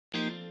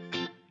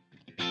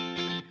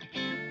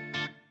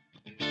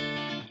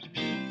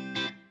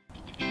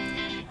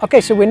Okay,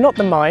 so we're not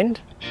the mind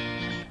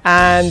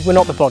and we're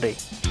not the body.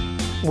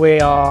 We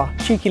are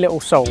cheeky little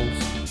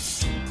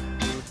souls.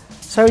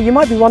 So you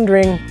might be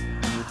wondering,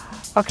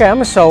 okay, I'm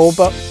a soul,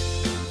 but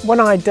when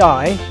I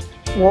die,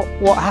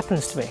 what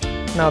happens to me?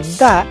 Now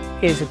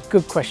that is a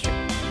good question.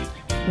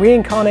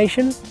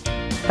 Reincarnation,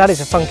 that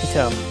is a funky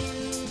term.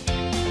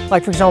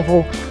 Like for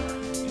example,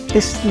 did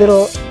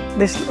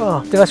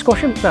I squash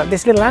him? No,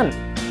 this little ant.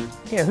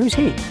 Yeah, who's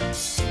he?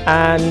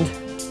 And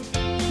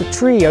the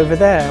tree over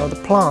there, or the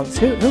plants,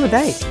 who are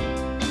they?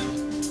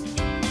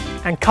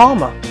 And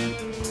karma.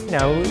 You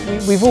know,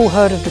 we've all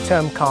heard of the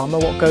term karma,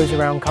 what goes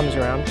around comes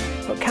around,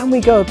 but can we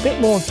go a bit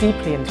more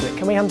deeply into it?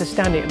 Can we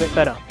understand it a bit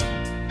better?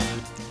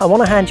 I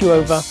want to hand you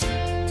over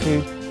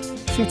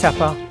to Sue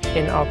Tapper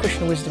in our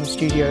Krishna Wisdom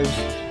Studios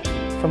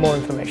for more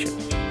information.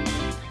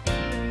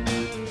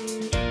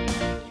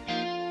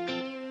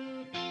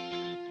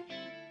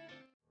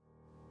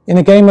 In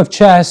a game of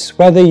chess,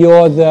 whether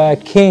you're the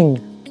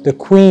king, the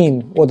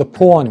queen, or the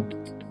pawn,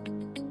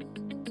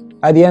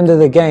 at the end of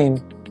the game,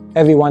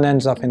 everyone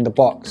ends up in the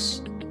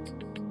box.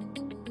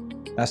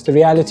 That's the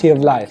reality of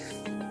life.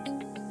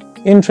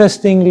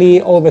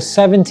 Interestingly, over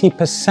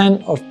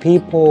 70% of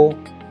people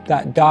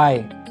that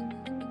die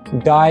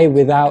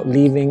without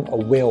leaving a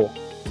will.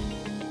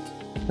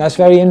 That's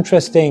very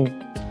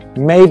interesting.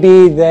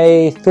 Maybe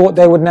they thought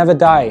they would never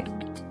die,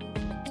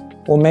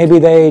 or maybe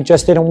they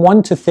just didn't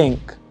want to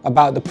think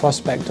about the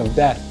prospect of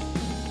death.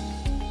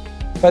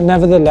 But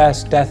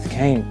nevertheless, death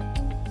came.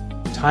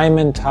 Time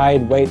and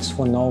tide waits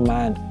for no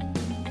man.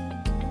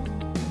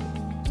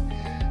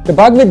 The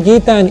Bhagavad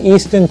Gita and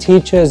Eastern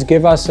teachers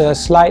give us a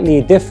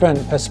slightly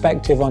different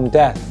perspective on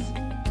death.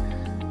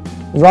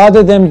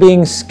 Rather than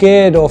being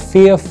scared or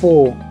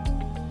fearful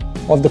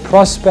of the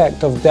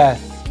prospect of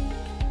death,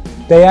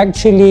 they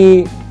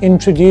actually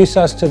introduce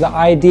us to the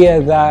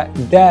idea that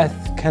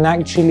death can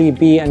actually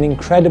be an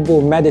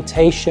incredible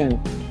meditation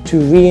to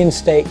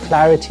reinstate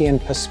clarity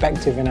and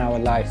perspective in our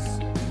life.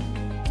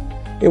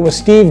 It was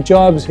Steve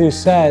Jobs who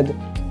said,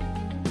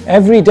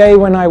 "Every day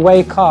when I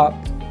wake up,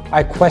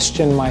 I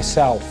question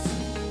myself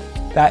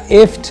that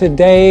if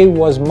today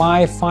was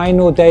my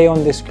final day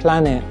on this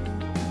planet,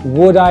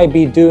 would I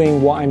be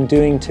doing what I'm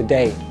doing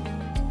today?"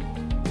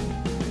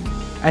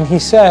 And he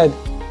said,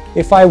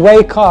 if I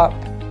wake up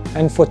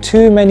and for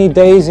too many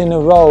days in a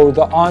row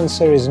the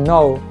answer is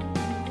no,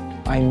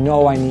 I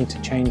know I need to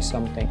change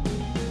something.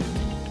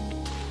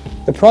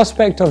 The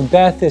prospect of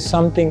death is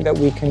something that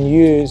we can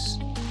use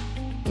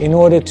in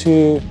order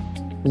to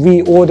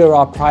reorder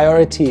our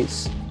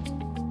priorities,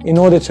 in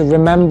order to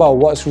remember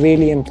what's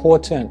really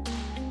important.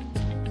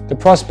 The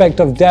prospect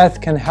of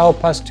death can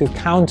help us to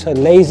counter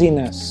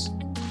laziness.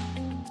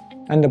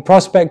 And the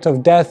prospect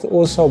of death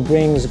also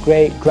brings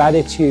great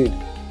gratitude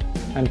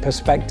and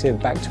perspective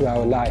back to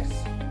our life.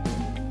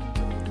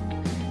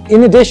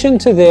 In addition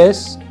to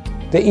this,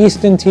 the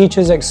Eastern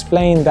teachers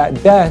explain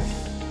that death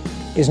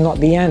is not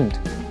the end.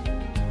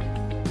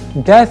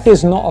 Death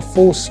is not a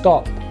full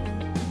stop,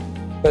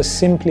 but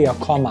simply a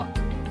comma.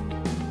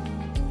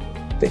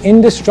 The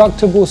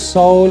indestructible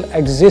soul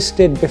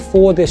existed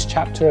before this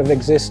chapter of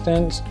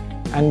existence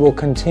and will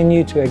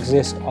continue to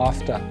exist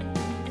after.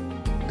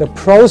 The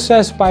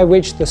process by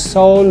which the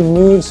soul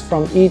moves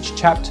from each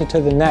chapter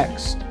to the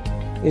next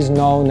is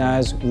known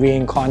as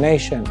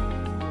reincarnation.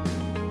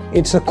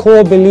 It's a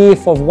core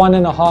belief of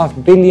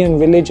 1.5 billion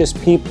religious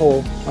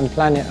people on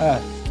planet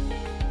Earth.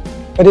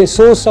 But it's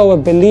also a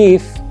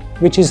belief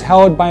which is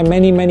held by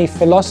many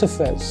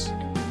philosophers.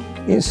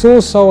 It's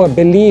also a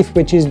belief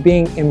which is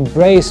being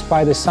embraced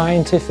by the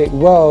scientific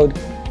world,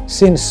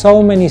 since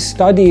so many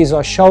studies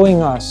are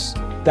showing us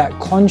that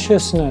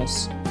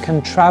consciousness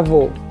can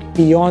travel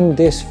beyond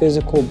this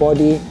physical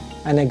body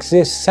and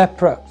exist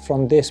separate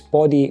from this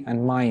body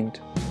and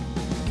mind.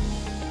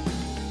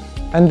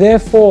 And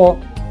therefore,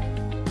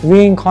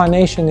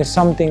 reincarnation is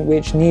something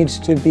which needs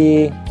to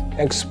be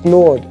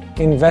explored,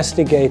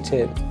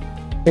 investigated.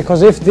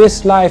 Because if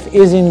this life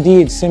is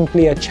indeed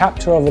simply a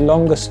chapter of a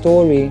longer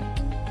story,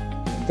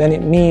 then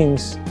it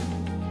means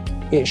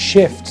it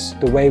shifts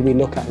the way we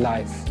look at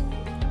life.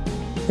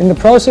 In the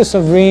process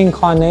of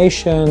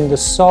reincarnation, the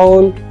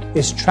soul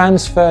is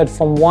transferred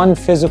from one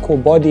physical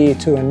body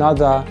to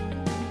another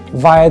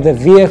via the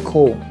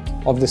vehicle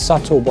of the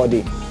subtle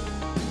body.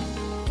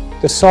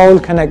 The soul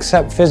can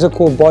accept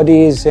physical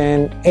bodies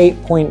in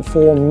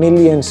 8.4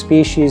 million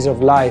species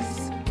of life,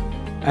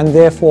 and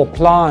therefore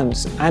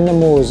plants,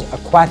 animals,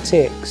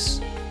 aquatics,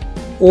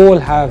 all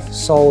have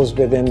souls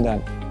within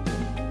them.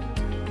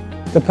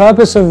 The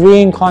purpose of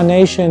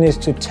reincarnation is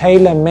to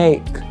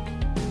tailor-make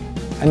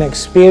an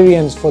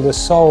experience for the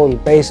soul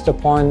based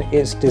upon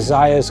its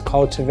desires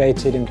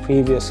cultivated in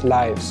previous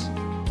lives,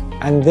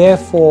 and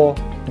therefore,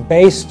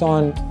 based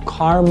on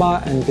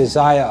karma and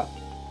desire,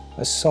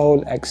 a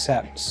soul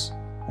accepts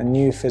a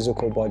new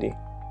physical body.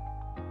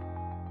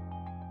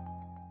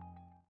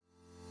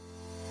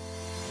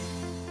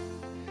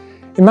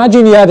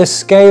 Imagine you had a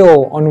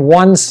scale on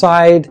one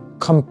side,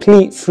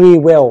 complete free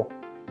will,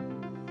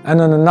 and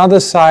on another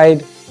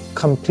side,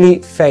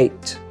 complete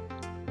fate.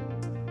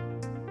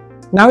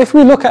 Now, if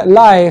we look at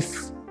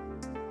life,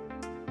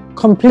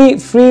 complete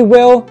free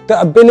will,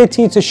 the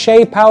ability to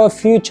shape our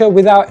future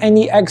without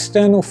any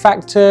external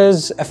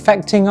factors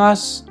affecting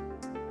us,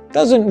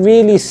 doesn't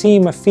really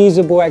seem a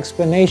feasible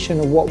explanation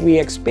of what we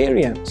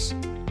experience.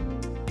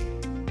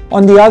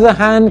 On the other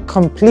hand,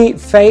 complete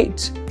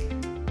fate,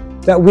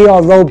 that we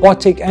are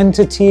robotic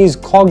entities,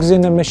 cogs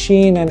in a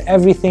machine, and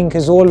everything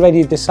is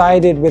already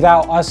decided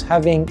without us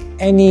having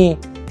any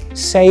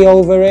say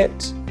over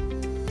it,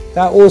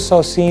 that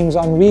also seems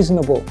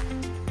unreasonable.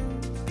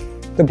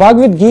 The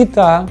Bhagavad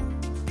Gita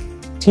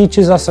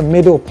teaches us a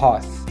middle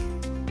path,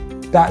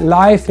 that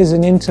life is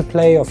an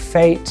interplay of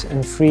fate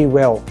and free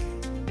will.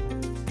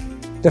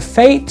 The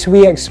fate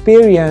we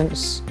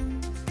experience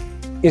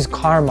is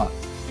karma.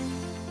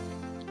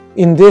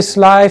 In this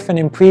life and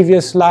in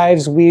previous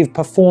lives, we've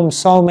performed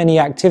so many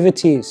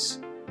activities.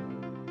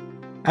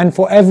 And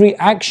for every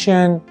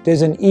action,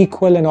 there's an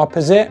equal and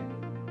opposite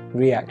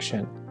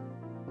reaction.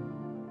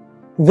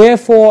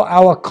 Therefore,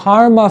 our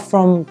karma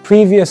from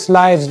previous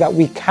lives that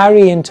we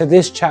carry into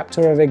this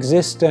chapter of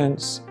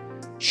existence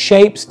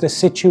shapes the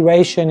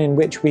situation in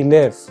which we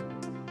live.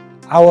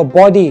 Our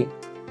body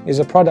is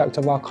a product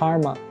of our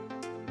karma.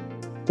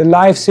 The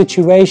life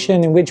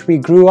situation in which we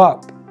grew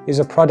up is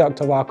a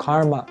product of our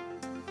karma.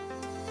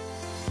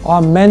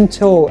 Our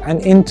mental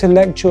and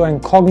intellectual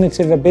and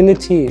cognitive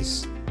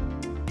abilities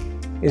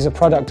is a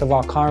product of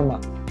our karma.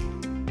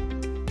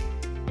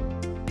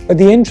 But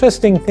the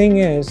interesting thing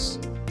is,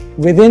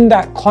 within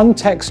that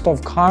context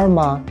of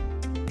karma,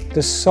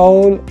 the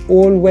soul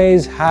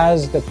always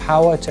has the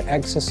power to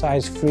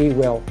exercise free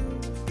will.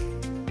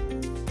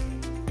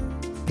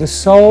 The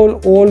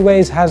soul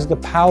always has the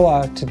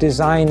power to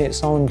design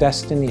its own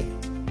destiny.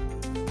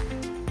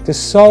 The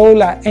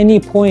soul at any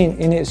point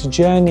in its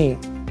journey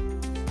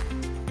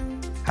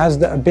has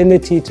the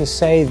ability to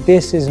say,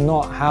 this is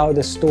not how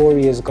the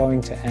story is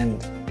going to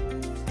end.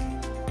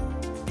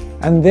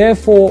 And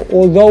therefore,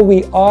 although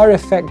we are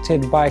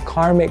affected by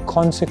karmic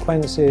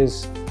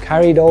consequences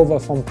carried over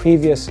from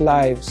previous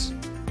lives,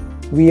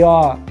 we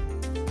are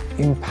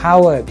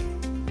empowered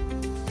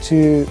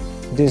to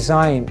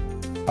design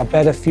a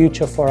better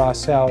future for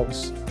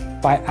ourselves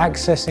by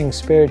accessing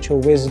spiritual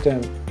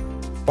wisdom,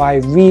 by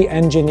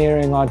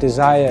re-engineering our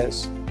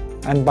desires,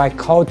 and by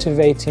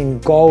cultivating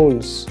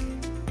goals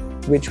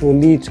which will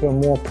lead to a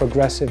more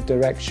progressive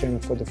direction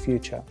for the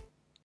future.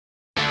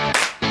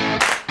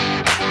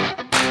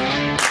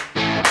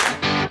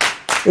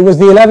 It was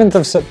the 11th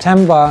of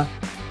September,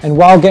 and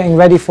while getting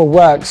ready for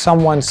work,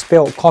 someone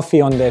spilt coffee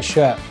on their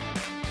shirt.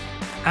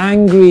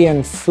 Angry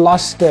and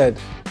flustered,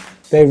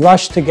 they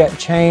rushed to get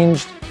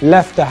changed,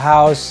 left the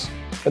house,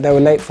 but they were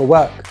late for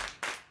work.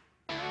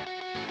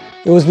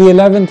 It was the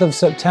 11th of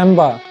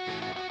September,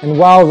 and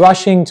while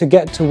rushing to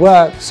get to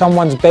work,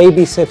 someone's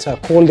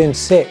babysitter called in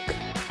sick.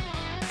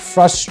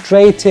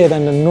 Frustrated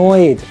and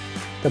annoyed,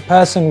 the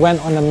person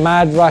went on a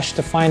mad rush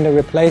to find a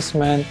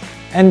replacement,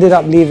 ended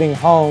up leaving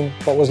home,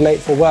 but was late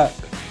for work.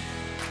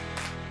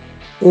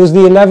 It was the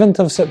 11th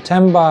of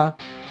September,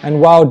 and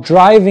while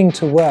driving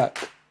to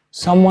work,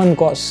 someone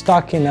got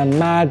stuck in a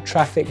mad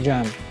traffic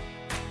jam,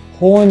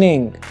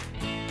 horning,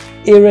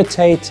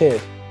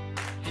 irritated.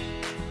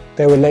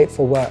 They were late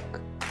for work.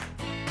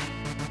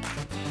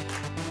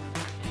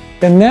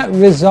 The net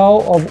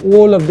result of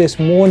all of this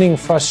morning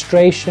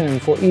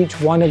frustration for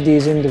each one of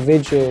these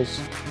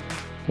individuals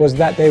was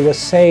that they were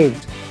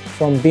saved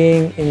from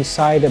being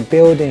inside a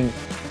building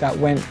that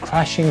went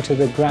crashing to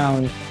the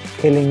ground,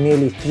 killing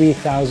nearly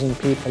 3,000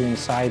 people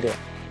inside it.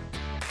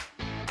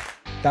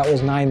 That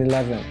was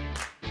 9/11.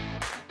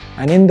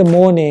 And in the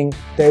morning,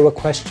 they were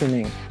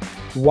questioning,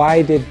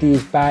 why did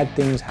these bad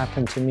things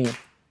happen to me?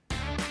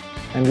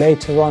 And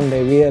later on,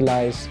 they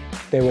realized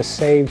they were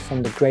saved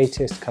from the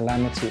greatest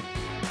calamity.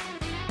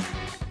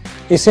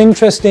 It's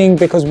interesting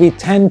because we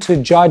tend to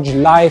judge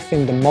life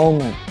in the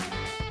moment.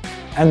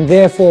 And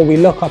therefore we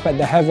look up at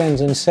the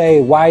heavens and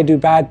say, why do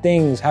bad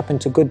things happen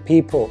to good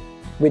people?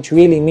 Which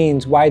really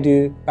means, why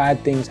do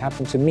bad things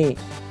happen to me?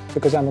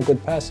 Because I'm a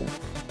good person.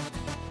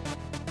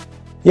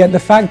 Yet the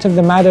fact of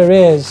the matter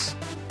is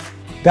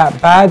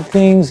that bad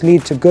things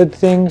lead to good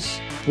things,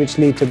 which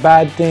lead to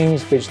bad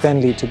things, which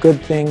then lead to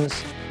good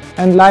things.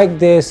 And like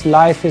this,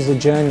 life is a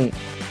journey.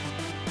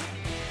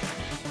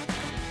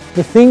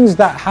 The things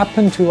that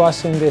happen to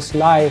us in this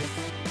life,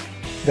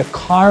 the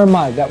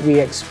karma that we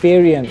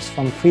experience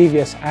from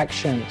previous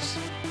actions,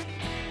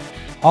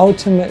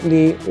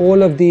 ultimately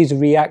all of these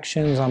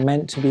reactions are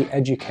meant to be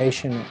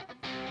educational.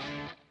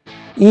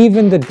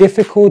 Even the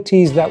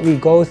difficulties that we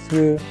go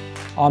through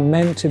are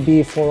meant to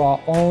be for our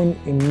own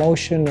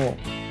emotional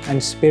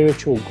and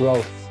spiritual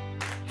growth.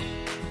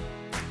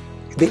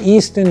 The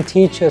Eastern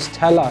teachers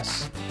tell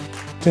us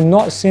to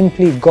not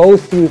simply go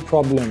through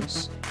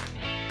problems,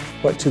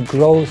 but to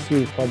grow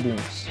through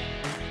problems.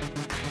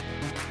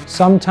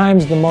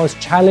 Sometimes the most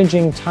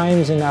challenging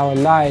times in our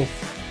life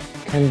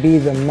can be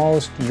the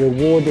most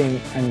rewarding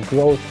and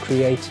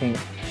growth-creating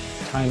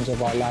times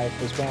of our life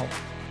as well.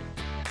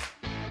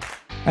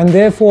 And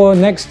therefore,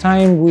 next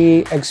time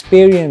we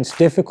experience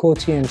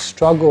difficulty and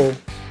struggle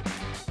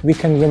we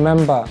can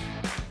remember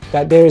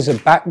that there is a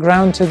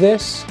background to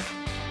this,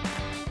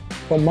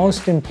 but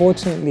most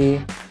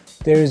importantly,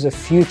 there is a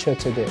future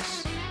to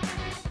this.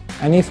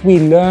 And if we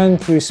learn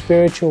through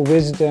spiritual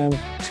wisdom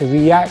to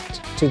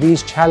react to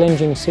these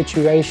challenging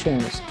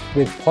situations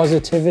with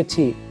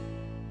positivity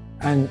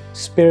and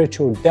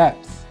spiritual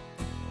depth,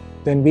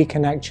 then we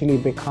can actually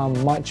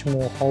become much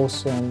more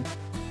wholesome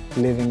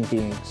living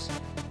beings.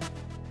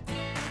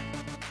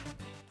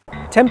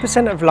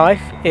 10% of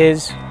life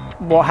is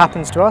what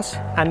happens to us,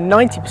 and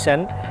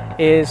 90%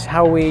 is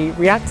how we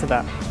react to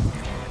that.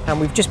 And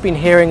we've just been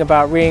hearing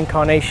about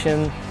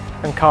reincarnation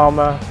and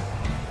karma,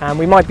 and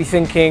we might be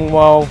thinking,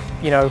 well,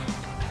 you know,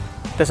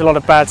 there's a lot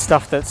of bad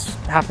stuff that's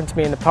happened to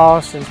me in the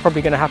past and it's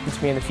probably going to happen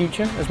to me in the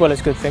future, as well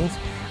as good things,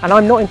 and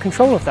I'm not in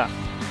control of that.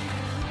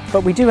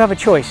 But we do have a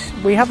choice.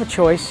 We have a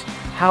choice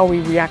how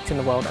we react in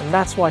the world, and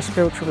that's why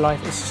spiritual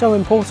life is so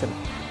important.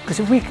 Because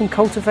if we can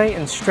cultivate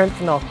and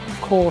strengthen our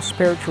core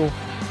spiritual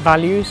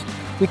values,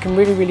 we can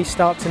really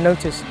start to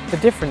notice the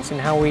difference in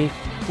how we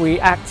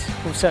act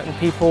with certain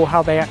people,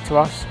 how they act to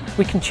us.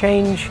 We can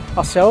change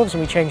ourselves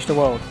and we change the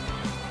world.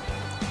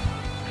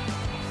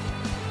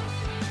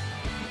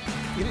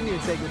 You didn't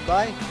even say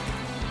goodbye.